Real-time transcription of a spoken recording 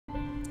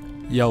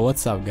Yo,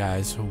 what's up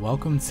guys?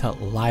 Welcome to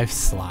Life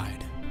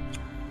Slide.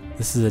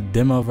 This is a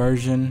demo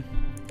version.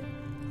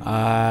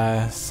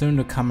 Soon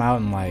to come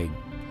out in like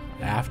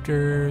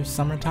after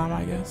summertime,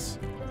 I guess.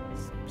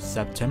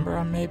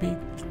 September maybe?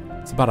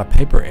 It's about a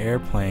paper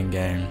airplane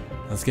game.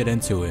 Let's get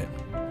into it.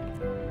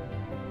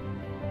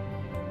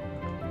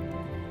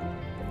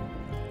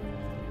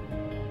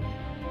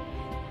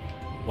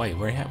 Wait,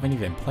 we haven't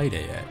even played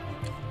it yet.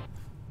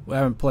 We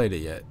haven't played it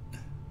yet.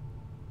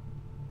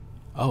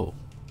 Oh.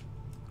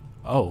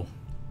 Oh.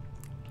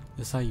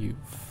 This is how you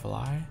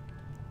fly?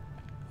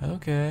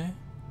 Okay.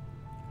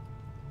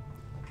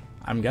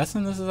 I'm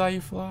guessing this is how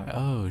you fly?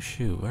 Oh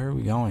shoot, where are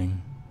we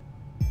going?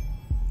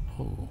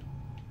 Oh.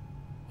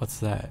 What's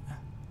that?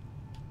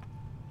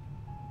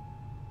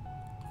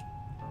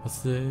 What's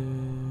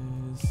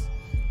this?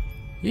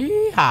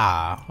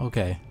 Yeehaw!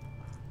 Okay.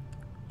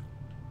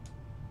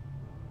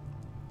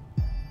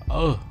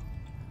 Oh.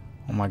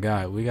 Oh my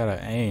god, we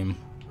gotta aim.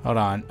 Hold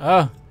on.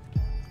 Oh!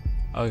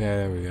 Okay,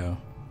 there we go.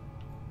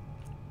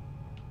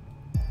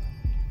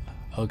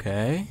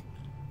 Okay.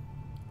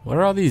 What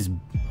are these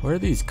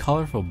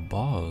colorful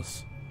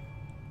balls?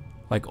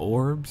 Like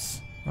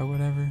orbs or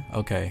whatever?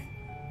 Okay.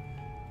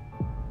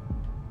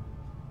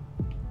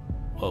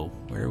 Whoa,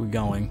 where are we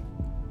going?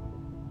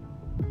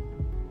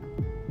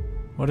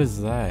 What is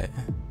that?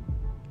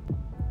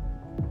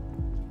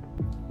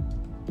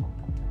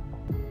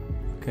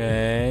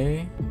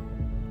 Okay.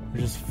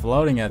 We're just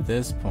floating at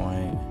this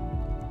point.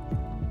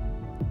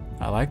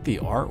 I like the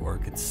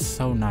artwork, it's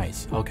so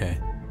nice. Okay.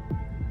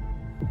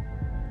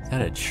 Is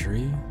that a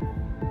tree?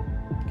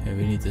 Okay,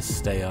 we need to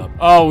stay up.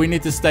 Oh, we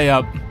need to stay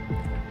up.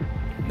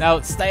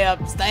 No, stay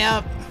up, stay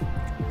up.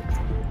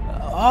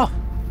 Oh.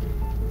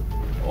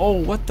 Oh,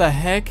 what the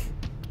heck?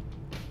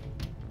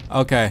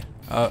 Okay.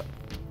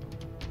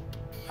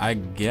 I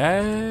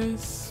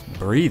guess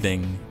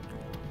breathing.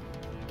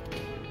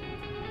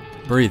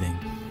 Breathing.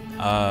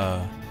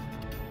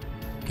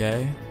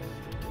 Okay.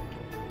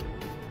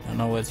 I don't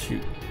know what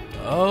shoot.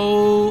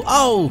 Oh,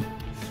 oh.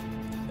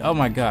 Oh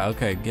my god,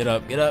 okay, get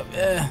up, get up,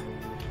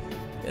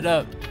 get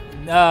up,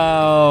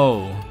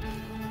 no.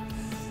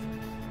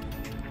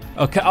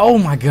 Okay, oh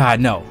my god,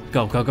 no,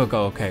 go, go, go,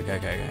 go, okay, okay,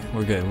 okay,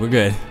 we're good, we're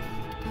good.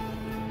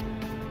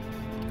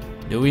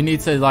 Do we need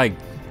to like,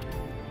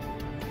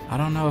 I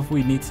don't know if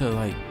we need to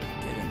like,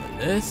 get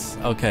into this?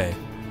 Okay,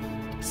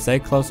 stay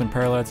close and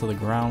parallel to the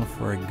ground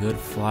for a good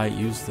flight,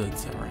 use the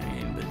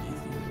terrain beneath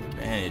your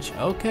advantage.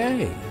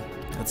 Okay,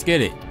 let's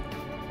get it.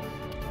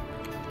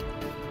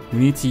 We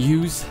need to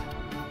use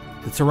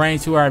the terrain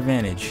to our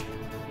advantage.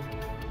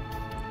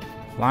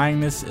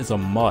 Flying this is a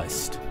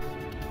must.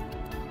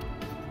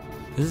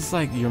 This is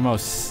like your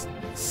most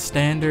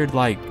standard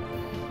like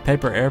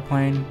paper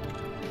airplane,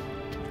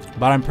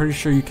 but I'm pretty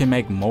sure you can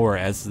make more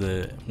as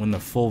when the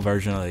full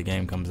version of the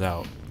game comes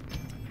out,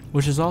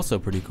 which is also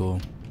pretty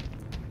cool.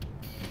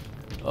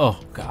 Oh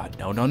god,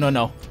 no, no, no,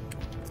 no.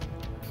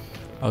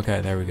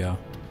 Okay, there we go.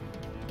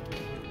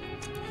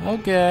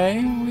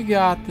 Okay, we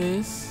got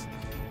this.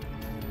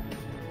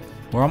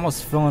 We're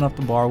almost filling up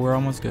the bar. We're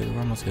almost good.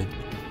 We're almost good.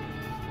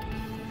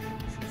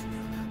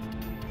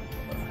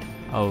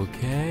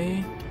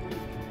 Okay.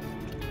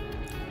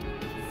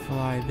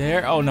 Fly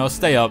there. Oh no,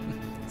 stay up.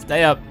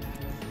 Stay up.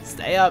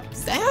 Stay up.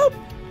 Stay up.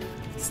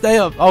 Stay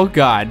up. Oh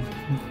god.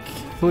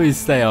 Please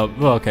stay up.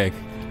 Okay.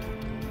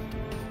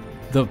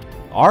 The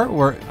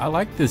artwork, I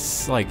like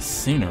this like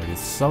scenery.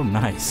 It's so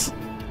nice.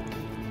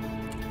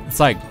 It's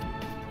like,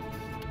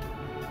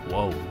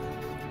 whoa.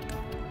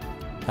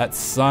 That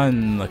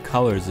sun, the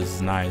colors is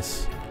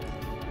nice.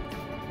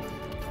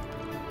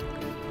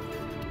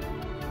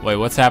 Wait,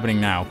 what's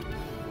happening now?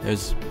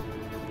 There's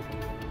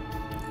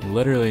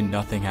literally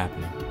nothing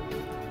happening.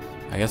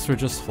 I guess we're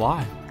just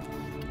fly.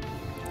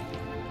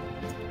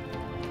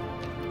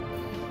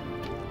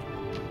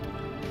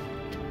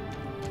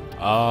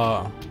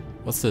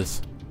 What's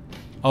this?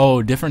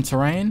 Oh, different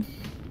terrain?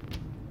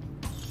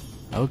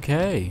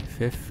 Okay,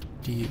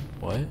 50,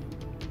 what?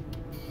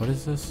 What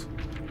is this?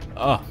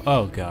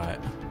 Oh god.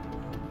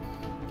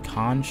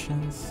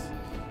 Conscience.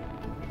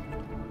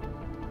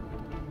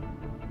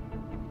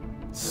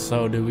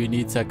 So do we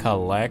need to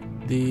collect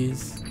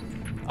these?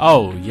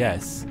 Oh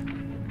yes.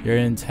 Your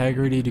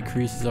integrity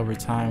decreases over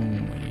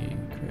time when you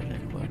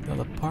collect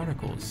other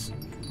particles.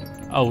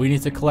 Oh, we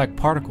need to collect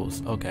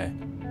particles. Okay.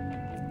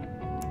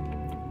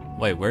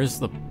 Wait, where's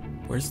the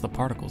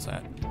particles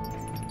at?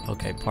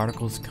 Okay,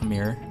 particles, come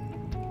here.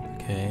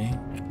 Okay.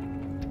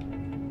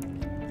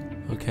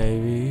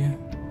 Okay.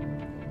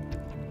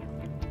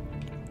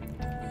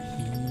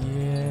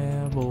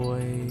 Yeah,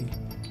 boy.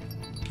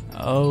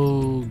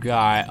 Oh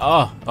god.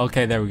 Oh,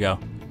 okay, there we go.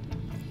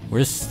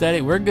 We're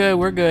steady. We're good.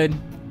 We're good.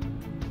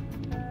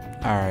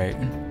 All right.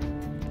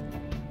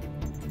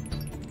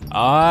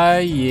 Ah,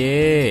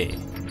 yeah.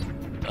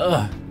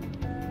 Ugh.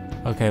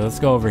 Okay, let's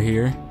go over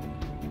here.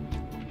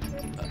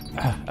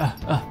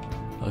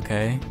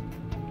 Okay.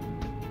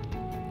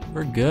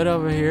 We're good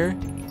over here.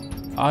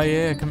 Oh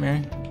yeah, come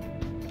here.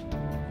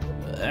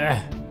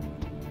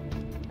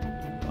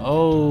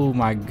 Oh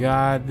my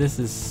god, this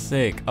is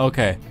sick.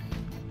 Okay.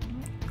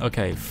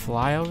 Okay,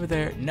 fly over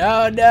there.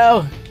 No,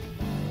 no!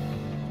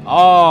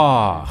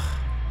 Oh!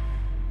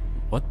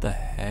 What the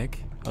heck?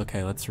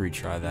 Okay, let's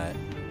retry that.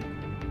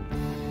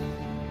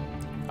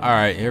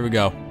 Alright, here we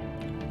go.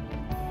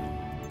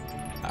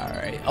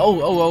 Alright. Oh,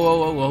 whoa, whoa, whoa,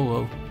 whoa, whoa,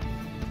 whoa.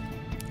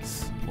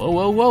 Whoa,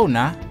 whoa, whoa,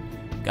 nah.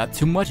 Got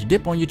too much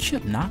dip on your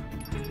chip, nah.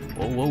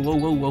 Whoa, whoa, whoa,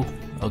 whoa, whoa.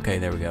 Okay,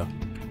 there we go.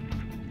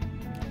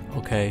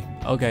 Okay,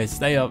 okay,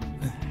 stay up.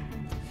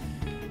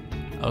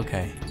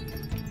 Okay.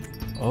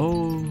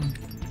 Oh.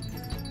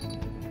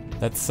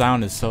 That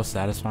sound is so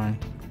satisfying.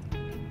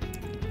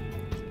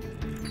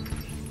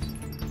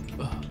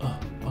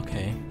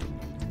 Okay.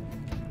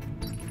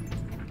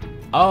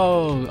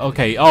 Oh,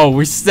 okay. Oh,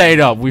 we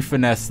stayed up. We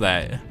finessed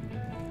that.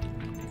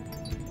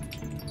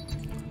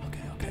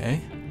 Okay,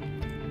 okay.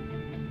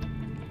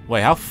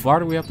 Wait, how far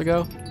do we have to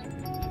go?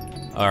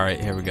 Alright,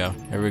 here we go.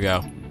 Here we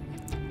go.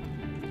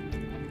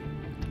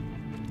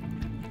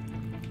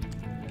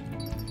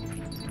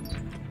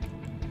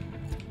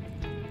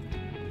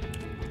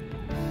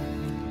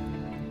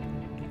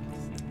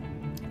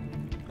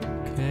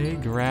 Okay,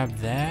 grab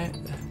that.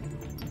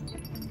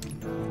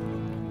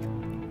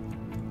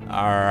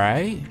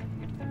 Alright.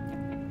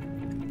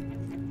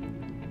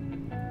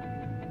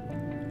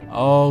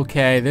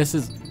 Okay, this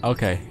is...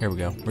 Okay, here we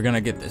go. We're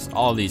gonna get this.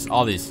 All these.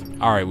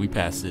 Alright, we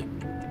passed it.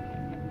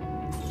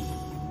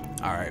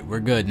 Alright, we're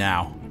good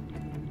now.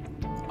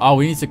 Oh,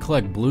 we need to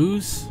collect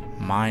blues?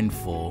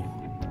 Mindful.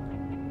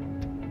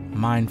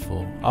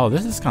 Mindful. Oh,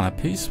 this is kind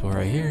of peaceful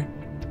right here.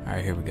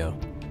 Alright, here we go.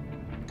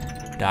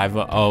 Dive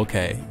up. Oh,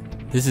 okay.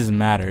 This is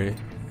matter.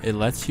 It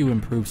lets you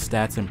improve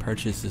stats and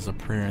purchases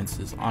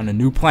appearances on a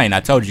new plane. I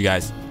told you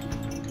guys.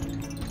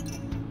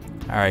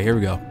 Alright, here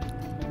we go.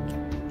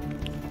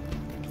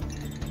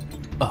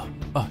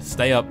 Oh,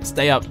 stay up,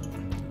 stay up.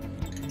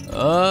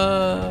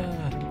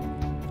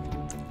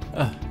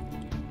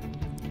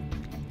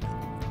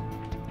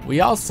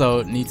 We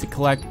also need to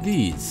collect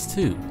these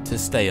too to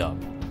stay up.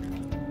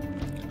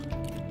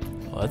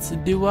 Let's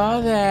do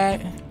all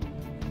that.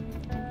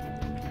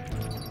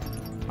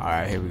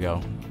 Alright, here we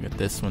go. Get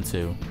this one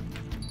too.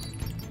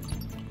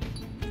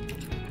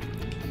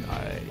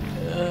 Alright.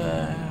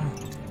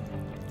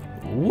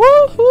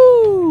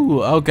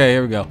 Woohoo! Okay,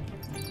 here we go.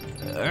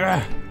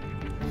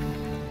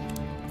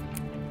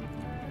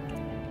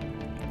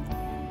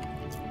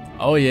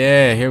 Oh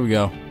yeah, here we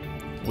go.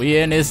 We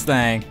in this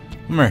thing.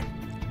 Come here.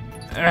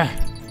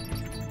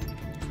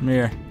 Come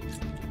here.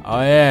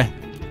 Oh yeah.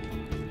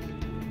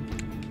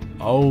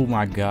 Oh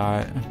my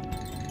god.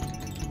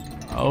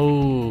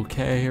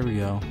 Okay, here we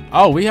go.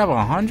 Oh, we have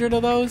 100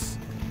 of those?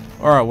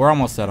 Alright, we're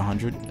almost at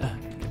 100.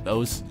 Get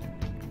those.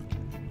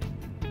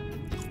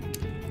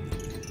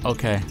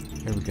 Okay,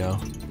 here we go.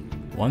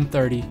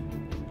 130.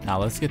 Now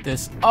let's get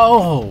this.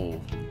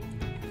 Oh!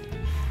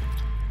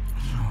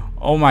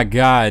 Oh my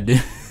god.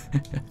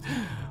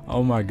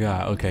 Oh my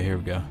god. Okay, here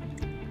we go.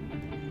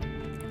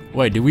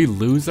 Wait, do we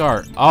lose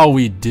our... Oh,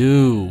 we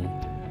do.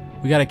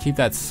 We gotta keep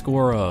that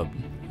score up.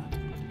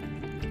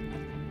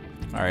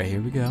 Alright,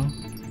 here we go.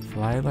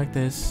 Fly it like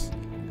this.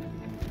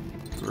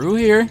 Through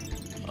here.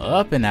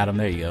 Up and at him.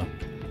 There you go.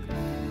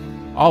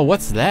 Oh,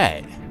 what's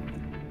that?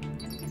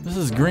 This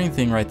is green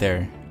thing right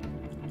there.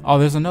 Oh,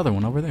 there's another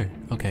one over there.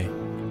 Okay.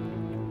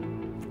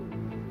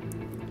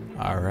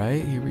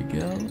 Alright, here we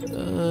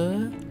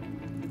go.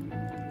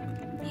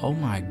 Oh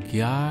my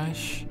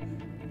gosh.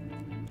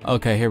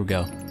 Okay, here we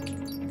go.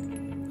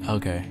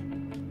 Okay.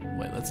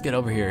 Wait, let's get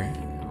over here.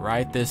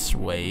 Ride this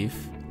wave.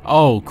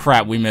 Oh,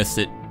 crap, we missed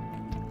it.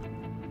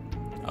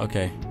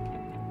 Okay.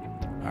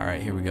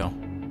 Alright, here we go.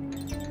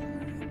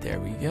 There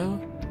we go.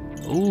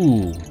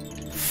 Ooh.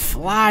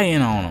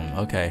 Flying on them.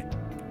 Okay.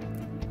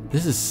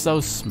 This is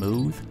so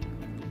smooth.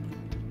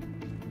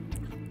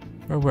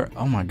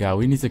 Oh my god,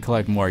 we need to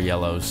collect more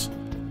yellows.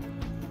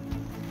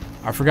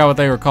 I forgot what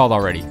they were called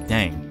already.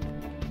 Dang.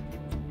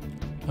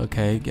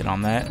 Okay, get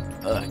on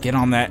that. Get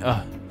on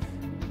that.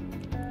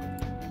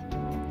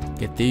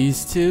 Get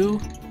these two.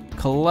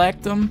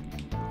 Collect them.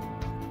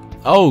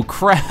 Oh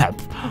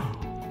crap.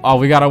 Oh,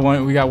 we got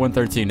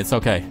 113. It's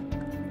okay.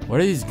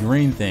 What are these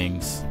green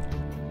things?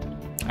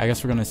 I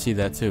guess we're gonna see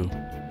that too.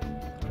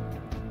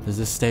 Does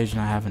this stage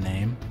not have a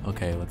name?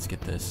 Okay, let's get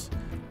this.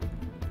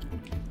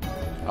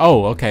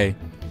 Oh, okay.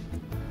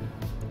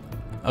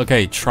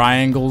 Okay,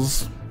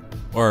 triangles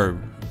or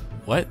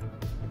what?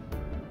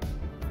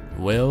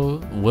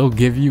 Will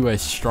give you a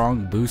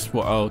strong boost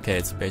for... Oh, okay,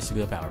 it's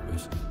basically a power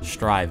boost.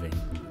 Striving.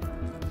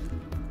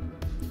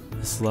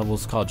 This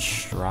level's called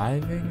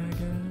Striving,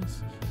 I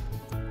guess.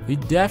 We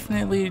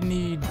definitely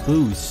need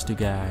boost,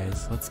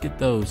 guys. Let's get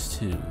those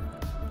too.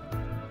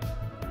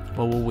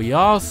 But what we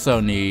also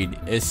need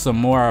is some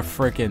more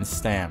freaking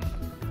stamina.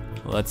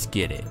 Let's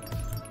get it.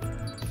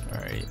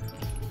 Alright.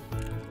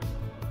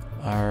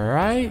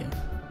 Alright.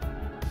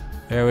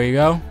 Here we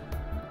go.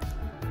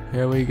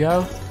 Here we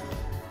go.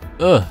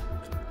 Ugh.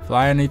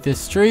 Fly underneath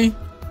this tree.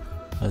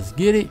 Let's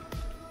get it.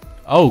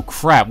 Oh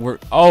crap,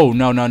 oh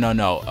no.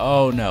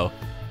 Oh no.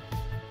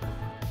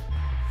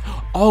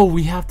 Oh,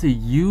 we have to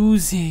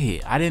use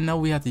it. I didn't know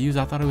we had to use it.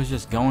 I thought it was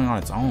just going on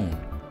its own.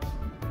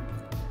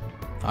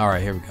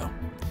 Alright, here we go.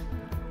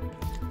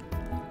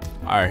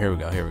 Alright, here we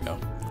go. Here we go.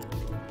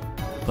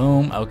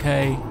 Boom.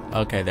 Okay.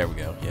 Okay, there we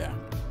go. Yeah.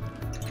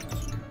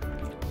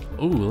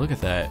 Ooh, look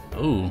at that.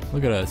 Ooh,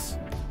 look at us.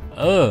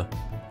 Oh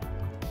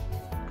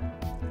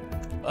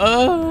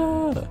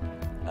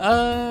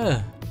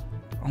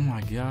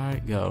my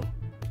god, go.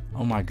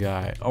 Oh my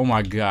god. Oh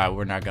my god,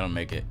 we're not gonna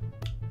make it.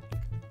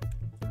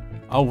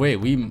 Oh wait,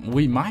 we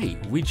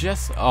might. We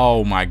just,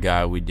 oh my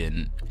god, we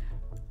didn't.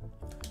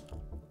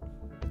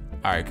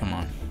 Alright, come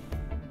on.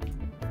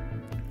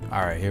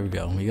 Alright, here we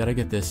go. We gotta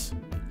get this.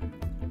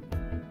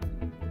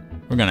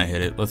 We're gonna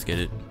hit it. Let's get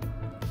it.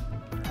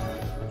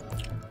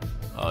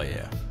 Oh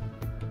yeah.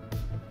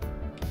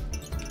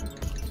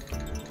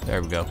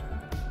 There we go.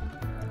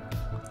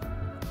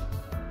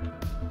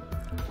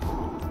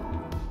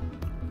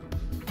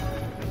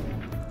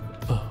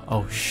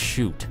 Oh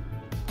shoot.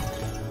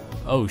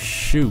 Oh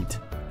shoot.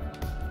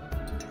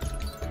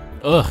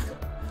 Ugh.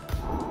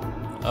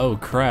 Oh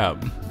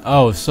crap.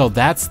 Oh, so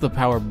that's the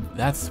power.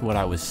 That's what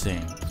I was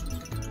seeing.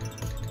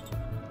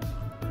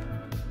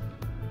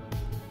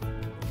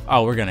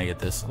 Oh, we're gonna get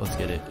this. Let's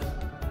get it.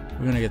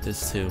 We're gonna get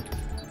this too.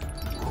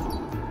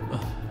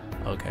 Ugh.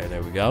 Okay,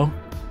 there we go.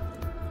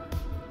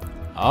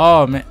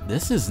 Oh man,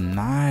 this is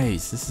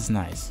nice. This is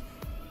nice.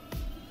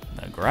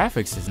 The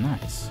graphics is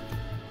nice.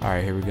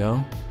 Alright, here we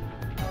go.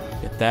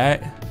 Get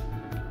that.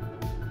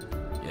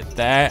 Get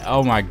that.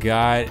 Oh my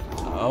god.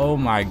 Oh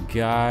my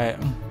god.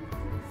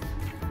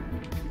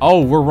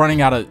 Oh, we're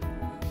running out of...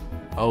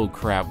 Oh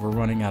crap, we're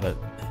running out of...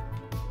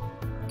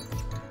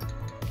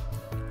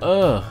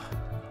 Ugh.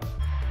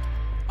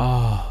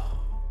 Oh.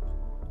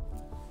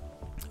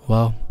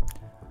 Well,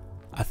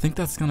 I think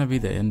that's gonna be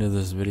the end of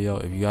this video.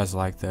 If you guys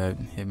like that,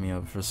 hit me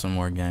up for some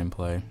more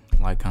gameplay.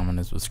 Like, comment,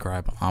 and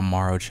subscribe. I'm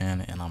Maro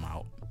Chan, and I'm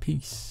out.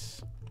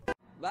 Peace.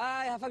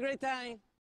 Bye, have a great time.